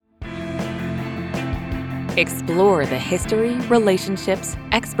Explore the history, relationships,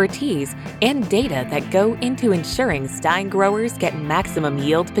 expertise, and data that go into ensuring Stine growers get maximum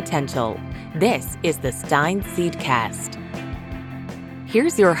yield potential. This is the Stine Seedcast.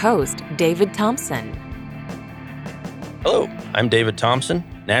 Here's your host, David Thompson. Hello, I'm David Thompson,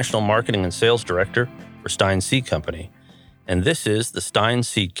 National Marketing and Sales Director for Stine Seed Company, and this is the Stine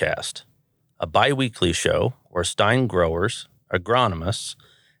Seedcast, a bi-weekly show where Stine growers, agronomists,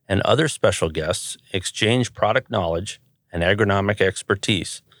 and other special guests exchange product knowledge and agronomic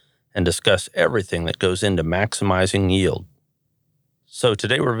expertise and discuss everything that goes into maximizing yield. So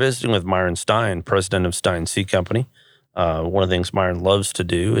today we're visiting with Myron Stine, president of Stine Seed Company. One of the things Myron loves to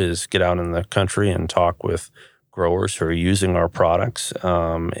do is get out in the country and talk with growers who are using our products.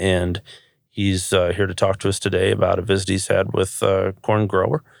 And he's here to talk to us today about a visit he's had with a corn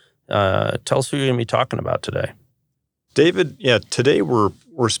grower. Tell us who you're going to be talking about today. David, today we're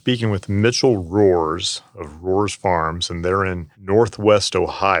speaking with Mitchell Rohrs of Rohrs Farms, and they're in Northwest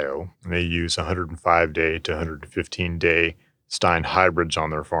Ohio. And they use 105-day to 115-day Stine hybrids on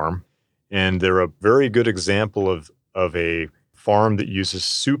their farm. And they're a very good example of a farm that uses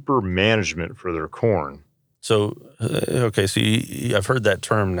super management for their corn. So, I've heard that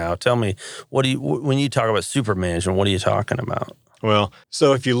term now. Tell me, when you talk about super management, what are you talking about? Well,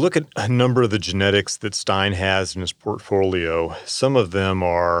 so if you look at a number of the genetics that Stine has in his portfolio, some of them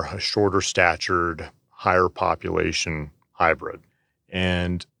are a shorter statured, higher population hybrid.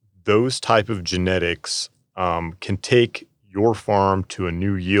 And those type of genetics can take your farm to a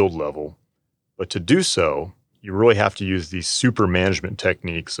new yield level. But to do so, you really have to use these super management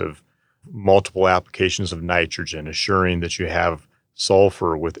techniques of multiple applications of nitrogen, assuring that you have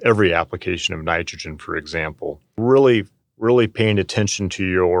sulfur with every application of nitrogen, for example. Really paying attention to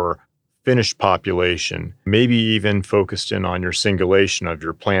your finished population, maybe even focused in on your singulation of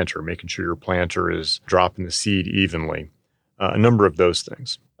your planter, making sure your planter is dropping the seed evenly. A number of those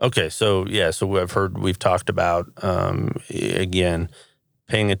things. Okay, so we've talked about, again,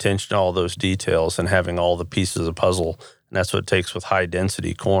 paying attention to all those details and having all the pieces of the puzzle. And that's what it takes with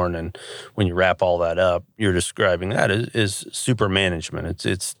high-density corn. And when you wrap all that up, you're describing that as super management.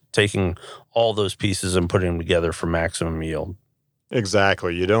 It's taking all those pieces and putting them together for maximum yield.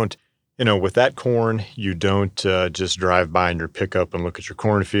 Exactly. You don't, with that corn, you don't just drive by in your pickup and look at your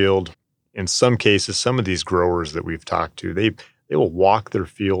cornfield. In some cases, some of these growers that we've talked to, they will walk their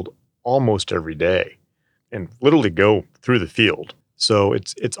field almost every day and literally go through the field. So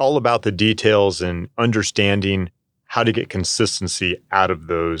it's all about the details and understanding how to get consistency out of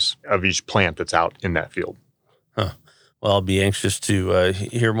each plant that's out in that field. Huh. Well, I'll be anxious to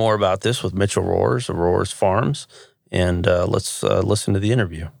hear more about this with Mitchell Rohrs of Rohrs Farms, and let's listen to the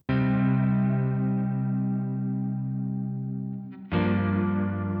interview.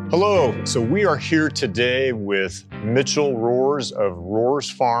 Hello. So we are here today with Mitchell Rohrs of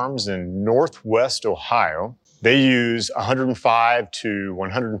Rohrs Farms in Northwest Ohio. They use 105 to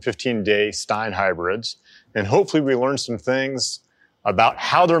 115-day Stine hybrids. And hopefully we learn some things about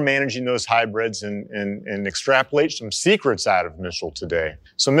how they're managing those hybrids and extrapolate some secrets out of Mitchell today.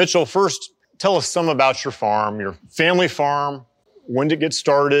 So Mitchell, first, tell us some about your farm, your family farm, when did it get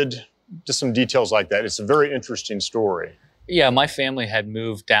started, just some details like that. It's a very interesting story. Yeah, my family had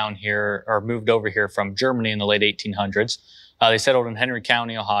moved over here from Germany in the late 1800s. They settled in Henry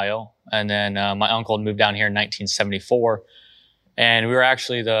County, Ohio. And then my uncle had moved down here in 1974. And he was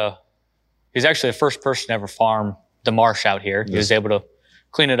actually the first person to ever farm the marsh out here. He was able to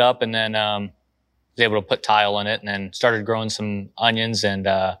clean it up and then was able to put tile in it and then started growing some onions and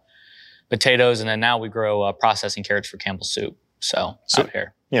potatoes. And then now we grow processing carrots for Campbell's soup. So out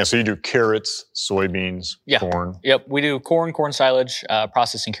here. Yeah, so you do carrots, soybeans, corn. Yep, we do corn silage,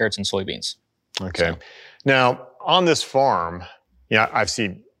 processing carrots and soybeans. Okay. So. Now, on this farm, I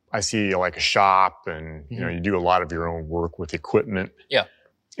see like a shop and, you do a lot of your own work with equipment. Yeah.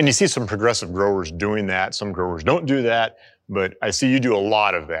 And you see some progressive growers doing that. Some growers don't do that, but I see you do a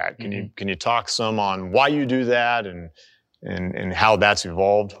lot of that. Can you talk some on why you do that and how that's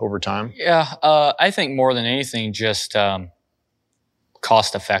evolved over time? Yeah, I think more than anything, just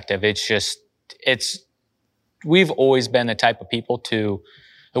cost effective. We've always been the type of people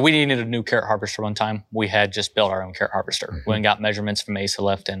we needed a new carrot harvester one time. We had just built our own carrot harvester. Mm-hmm. We went and got measurements from Mesa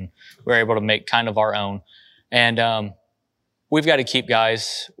Lift and we were able to make kind of our own. And we've got to keep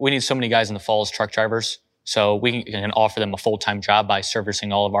guys. We need so many guys in the fall as truck drivers. So we can offer them a full-time job by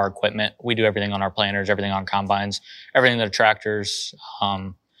servicing all of our equipment. We do everything on our planters, everything on combines, everything on the tractors.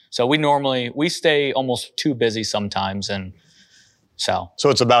 So we stay almost too busy sometimes. So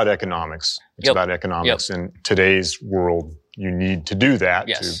it's about economics. It's about economics in today's world. you need to do that.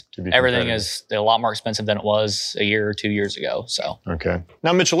 Yes. To be everything competitive. is a lot more expensive than it was a year or 2 years ago. So okay.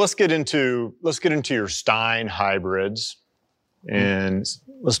 Now, Mitchell, let's get into your Stine hybrids, and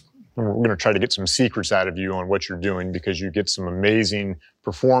we're going to try to get some secrets out of you on what you're doing, because you get some amazing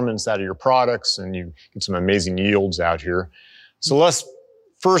performance out of your products and you get some amazing yields out here. So let's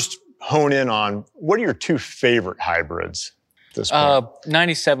first hone in on, what are your two favorite hybrids at this point?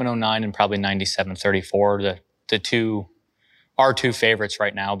 9709 and probably 9734, our two favorites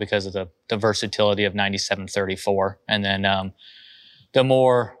right now because of the versatility of 9734. And then the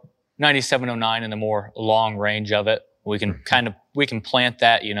more 9709 and the more long range of it, we can plant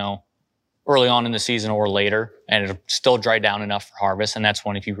that, early on in the season or later, and it'll still dry down enough for harvest. And that's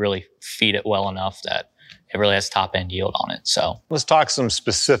when, if you really feed it well enough, that it really has top end yield on it. So let's talk some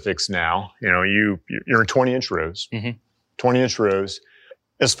specifics now. You're in 20-inch rows, 20-inch rows.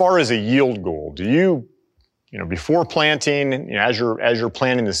 As far as a yield goal, do you, before planting, as you're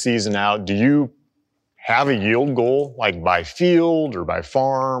planning the season out, do you have a yield goal, like by field or by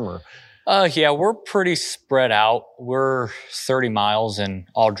farm? Or yeah, we're pretty spread out. We're 30 miles in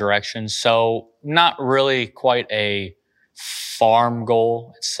all directions, so not really quite a farm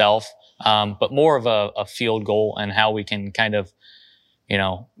goal itself, but more of a field goal, and how we can kind of,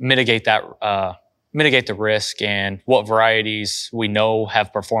 mitigate the risk, and what varieties we know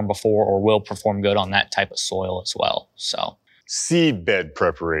have performed before or will perform good on that type of soil as well. So seed bed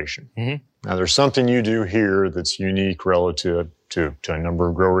preparation. Now, there's something you do here that's unique relative to a number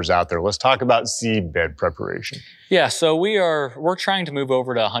of growers out there. Let's talk about seed bed preparation. Yeah, so we're trying to move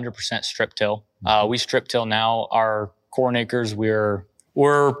over to 100% strip till. We strip till now. Our corn acres, we're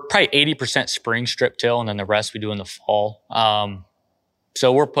probably 80% spring strip till, and then the rest we do in the fall.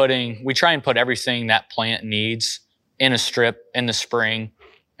 So we try and put everything that plant needs in a strip in the spring.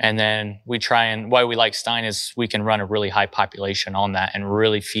 And then why we like Stine is we can run a really high population on that and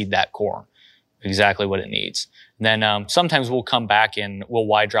really feed that corn exactly what it needs. And then sometimes we'll come back and we'll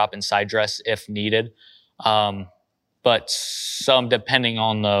wide drop and side dress if needed. But depending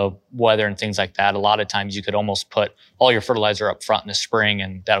on the weather and things like that, a lot of times you could almost put all your fertilizer up front in the spring,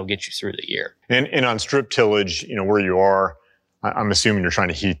 and that'll get you through the year. And on strip tillage, where you are, I'm assuming you're trying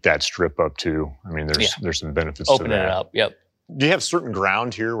to heat that strip up too. I mean, there's some benefits to that. Open it up, yep. Do you have certain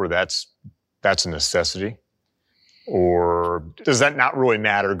ground here where that's a necessity? Or does that not really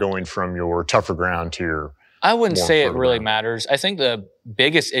matter, going from your tougher ground to your I wouldn't say it really ground? matters. I think the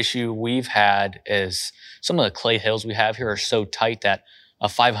biggest issue we've had is some of the clay hills we have here are so tight that a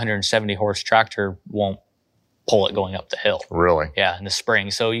 570 horse tractor won't pull it going up the hill. Really? Yeah, in the spring.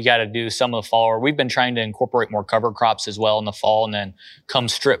 So you got to do some of the fall. Or we've been trying to incorporate more cover crops as well in the fall, and then come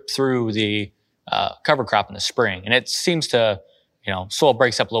strip through the cover crop in the spring. And it seems to, soil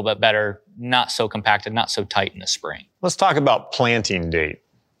breaks up a little bit better, not so compacted, not so tight in the spring. Let's talk about planting date.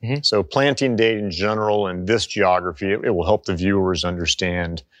 So planting date in general in this geography, it will help the viewers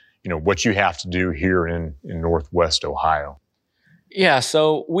understand, what you have to do here in Northwest Ohio. Yeah,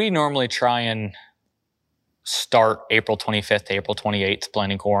 so we normally try and start April 25th to April 28th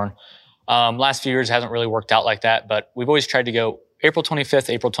planting corn. Last few years hasn't really worked out like that, but we've always tried to go April 25th,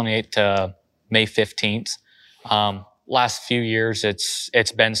 April 28th to May 15th. Last few years,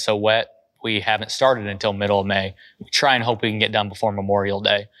 it's been so wet, we haven't started until middle of May. We try and hope we can get done before Memorial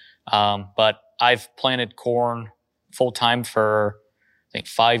Day. But I've planted corn full time for, I think,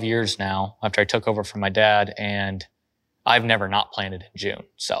 5 years now after I took over from my dad, and I've never not planted in June.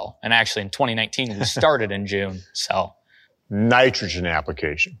 So, and actually in 2019, we started in June. So, nitrogen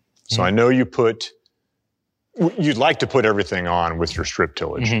application. So I know you'd like to put everything on with your strip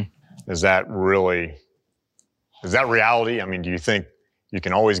tillage. Is that reality? I mean, do you think you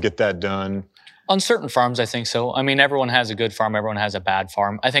can always get that done? On certain farms, I think so. I mean, everyone has a good farm, everyone has a bad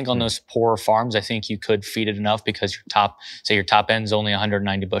farm. I think on those poorer farms, I think you could feed it enough because your top end's only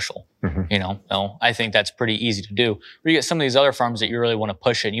 190 bushel. I think that's pretty easy to do. Where you get some of these other farms that you really want to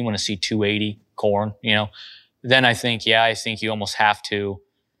push it and you want to see 280 corn, then I think you almost have to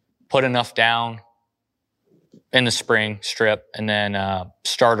put enough down in the spring strip, and then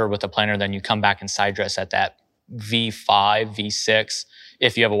starter with a planter. Then you come back and side dress at that V5, V6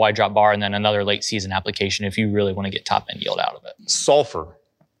 if you have a wide drop bar, and then another late season application if you really want to get top end yield out of it. Sulfur.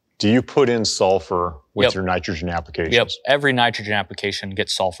 Do you put in sulfur with your nitrogen applications? Yep. Every nitrogen application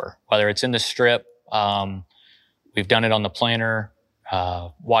gets sulfur, whether it's in the strip. We've done it on the planter,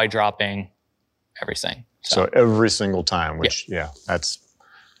 wide dropping, everything. So every single time, which we have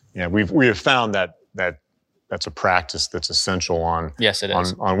found that's a practice that's essential on yes, it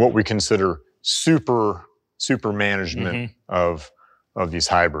is. on what we consider super management of these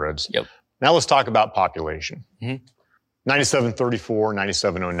hybrids. Yep. Now let's talk about population. 9734,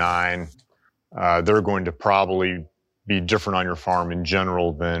 9709, they're going to probably be different on your farm in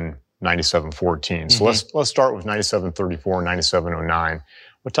general than 9714. So let's start with 9734 and 9709.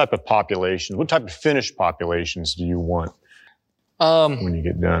 What type of populations, what type of finished populations do you want when you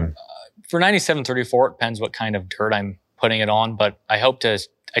get done? For 9734, it depends what kind of dirt I'm putting it on, but I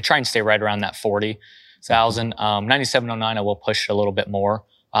try and stay right around that 40,000. 9709, I will push it a little bit more,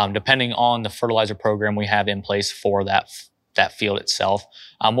 depending on the fertilizer program we have in place for that field itself.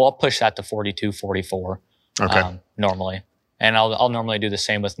 We'll push that to 42, 44 normally. And I'll normally do the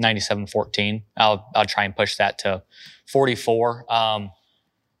same with 9714. I'll try and push that to 44.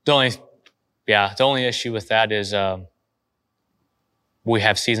 The only issue with that is we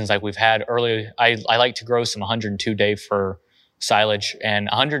have seasons like we've had early. I like to grow some 102 day for silage, and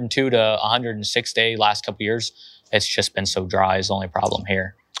 102 to 106 day last couple of years, it's just been so dry is the only problem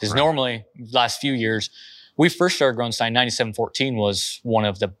here. Because normally, last few years, we first started growing Stine, 9714 was one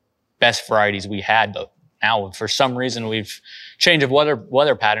of the best varieties we had, but now for some reason we've changed of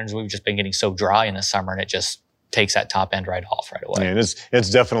weather patterns. We've just been getting so dry in the summer, and it just takes that top end right off right away. And it's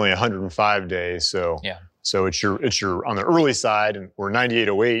definitely 105 days, so yeah. So it's your on the early side, and where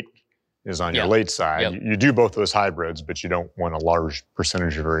 9808 is on your late side. Yep. You do both those hybrids, but you don't want a large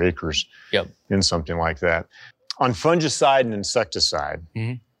percentage of your acres in something like that. On fungicide and insecticide,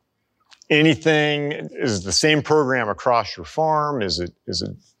 anything is the same program across your farm? Is it?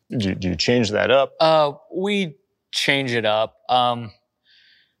 Do you change that up? We change it up.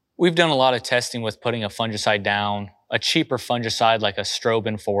 We've done a lot of testing with putting a fungicide down, a cheaper fungicide like a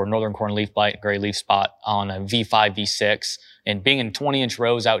Strobin for northern corn leaf blight, gray leaf spot on a V5, V6. And being in 20-inch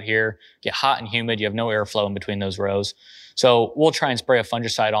rows out here, get hot and humid, you have no airflow in between those rows. So we'll try and spray a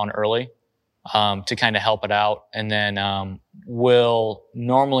fungicide on early to kind of help it out. And then we'll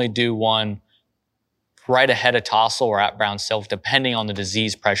normally do one right ahead of tassel or at brown silk, depending on the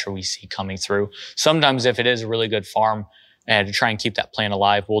disease pressure we see coming through. Sometimes if it is a really good farm and to try and keep that plant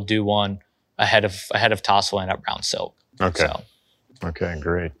alive, we'll do one ahead of tassel and at brown silk. Okay. Okay,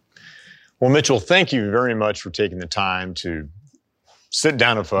 great. Well, Mitchell, thank you very much for taking the time to sit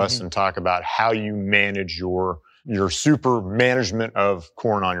down with us and talk about how you manage your super management of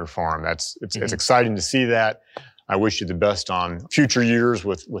corn on your farm. It's exciting to see that. I wish you the best on future years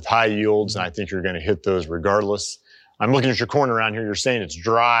with high yields, and I think you're going to hit those regardless. I'm looking at your corn around here. You're saying it's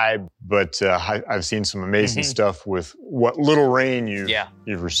dry, but I've seen some amazing stuff with what little rain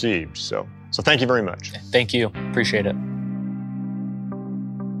you've received. So thank you very much. Thank you. Appreciate it.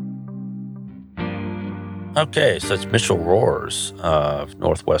 Okay, so it's Mitchell Rohrs of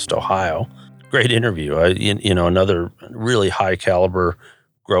Northwest Ohio. Great interview. Another really high caliber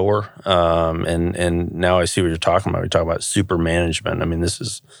grower, and now I see what you're talking about. You're talking about super management. I mean, this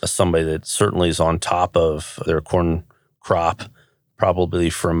is somebody that certainly is on top of their corn crop, probably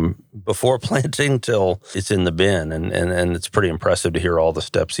from before planting till it's in the bin, and it's pretty impressive to hear all the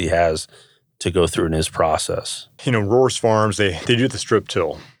steps he has to go through in his process. Rohrs Farms, they do the strip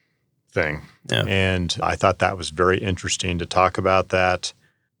till thing. Yeah. And I thought that was very interesting to talk about that.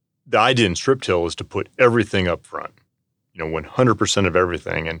 The idea in strip till is to put everything up front, 100% of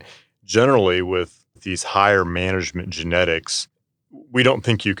everything. And generally with these higher management genetics, we don't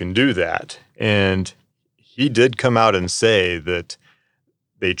think you can do that. And he did come out and say that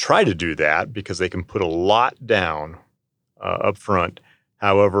they try to do that because they can put a lot down up front.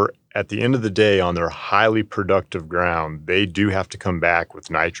 However, at the end of the day, on their highly productive ground, they do have to come back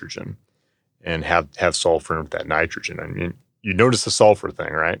with nitrogen and have sulfur with that nitrogen. I mean, you notice the sulfur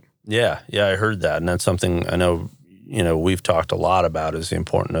thing, right? Yeah, I heard that. And that's something I know, we've talked a lot about is the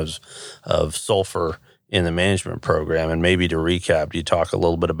importance of sulfur in the management program. And maybe to recap, can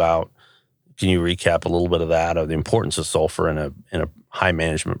you recap a little bit of that, of the importance of sulfur in a high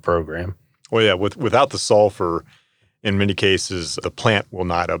management program? Well, yeah, without the sulfur, in many cases, the plant will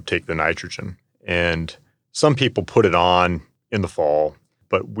not uptake the nitrogen. And some people put it on in the fall,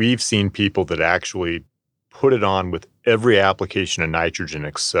 but we've seen people that actually put it on with every application of nitrogen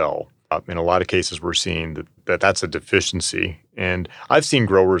excel. In a lot of cases, we're seeing that's a deficiency. And I've seen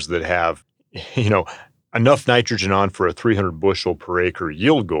growers that have, enough nitrogen on for a 300 bushel per acre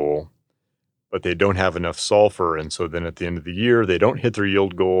yield goal, but they don't have enough sulfur. And so then at the end of the year, they don't hit their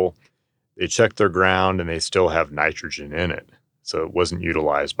yield goal. They check their ground and they still have nitrogen in it. So it wasn't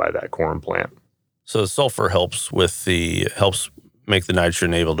utilized by that corn plant. So sulfur helps make the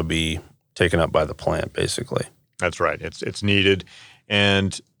nitrogen able to be taken up by the plant, basically. That's right. It's needed.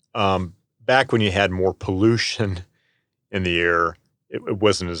 And back when you had more pollution in the air, it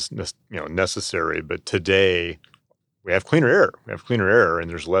wasn't as necessary. But today we have cleaner air. And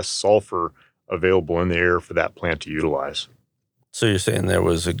there's less sulfur available in the air for that plant to utilize. So you're saying there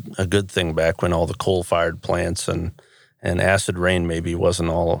was a good thing back when all the coal-fired plants and acid rain maybe wasn't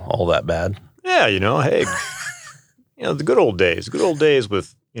all that bad? Yeah, hey, the good old days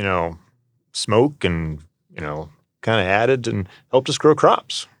with, smoke and, kind of added and helped us grow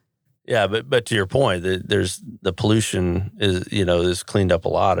crops. Yeah, but to your point, there's the pollution is cleaned up a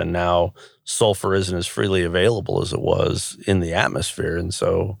lot, and now sulfur isn't as freely available as it was in the atmosphere, and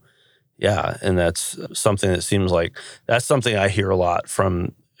so yeah, and that's something that seems like that's something I hear a lot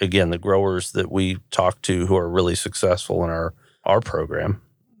from, again, the growers that we talk to who are really successful in our program.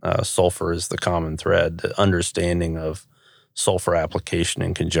 Sulfur is the common thread, the understanding of sulfur application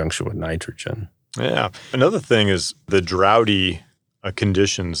in conjunction with nitrogen. Yeah. Another thing is the droughty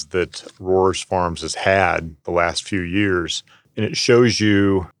conditions that Rohrs Farms has had the last few years, and it shows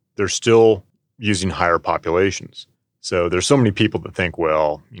you they're still using higher populations. So there's so many people that think,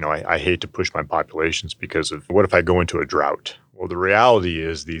 well, I hate to push my populations because of what if I go into a drought? Well, the reality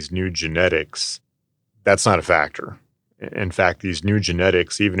is these new genetics, that's not a factor. In fact, these new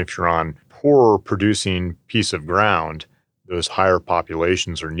genetics, even if you're on poorer producing piece of ground, those higher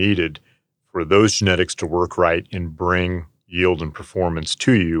populations are needed for those genetics to work right and bring yield and performance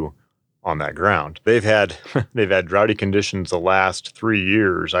to you on that ground. They've had droughty conditions the last 3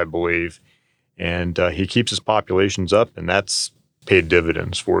 years, I believe, and he keeps his populations up, and that's paid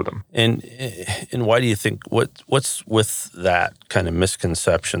dividends for them. And why do you think what's with that kind of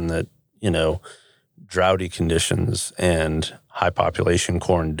misconception that droughty conditions and high population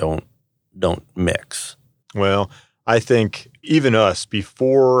corn don't mix? Well, I think even us,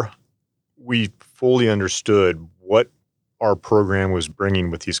 before we fully understood what our program was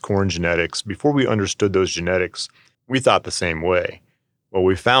bringing with these corn genetics, before we understood those genetics, we thought the same way. Well,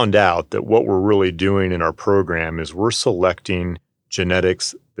 we found out that what we're really doing in our program is we're selecting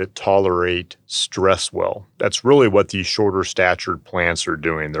genetics that tolerate stress well. That's really what these shorter statured plants are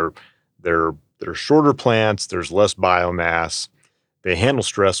doing. They're shorter plants, there's less biomass, they handle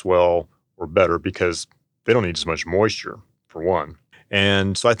stress well or better because they don't need as much moisture, for one.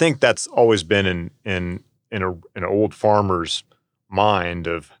 And so I think that's always been in an old farmer's mind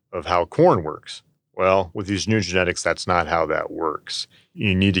of how corn works. Well, with these new genetics, that's not how that works.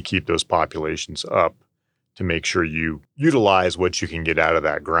 You need to keep those populations up to make sure you utilize what you can get out of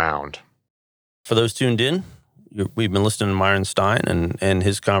that ground. For those tuned in, we've been listening to Myron Stine and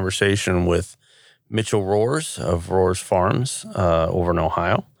his conversation with Mitchell Rohrs of Rohrs Farms over in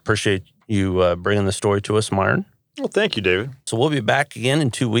Ohio. Appreciate you bringing the story to us, Myron. Well, thank you, David. So we'll be back again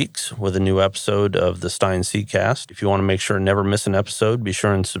in 2 weeks with a new episode of the Stine Seedcast. If you want to make sure to never miss an episode, be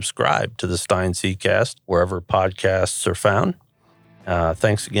sure and subscribe to the Stine Seedcast wherever podcasts are found.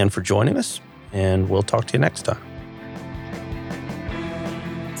 Thanks again for joining us, and we'll talk to you next time.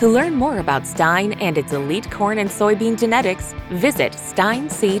 To learn more about Stine and its elite corn and soybean genetics, visit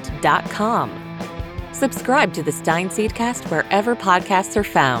stineseed.com. Subscribe to the Stine Seedcast wherever podcasts are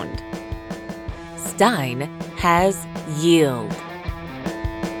found. Stine has yield.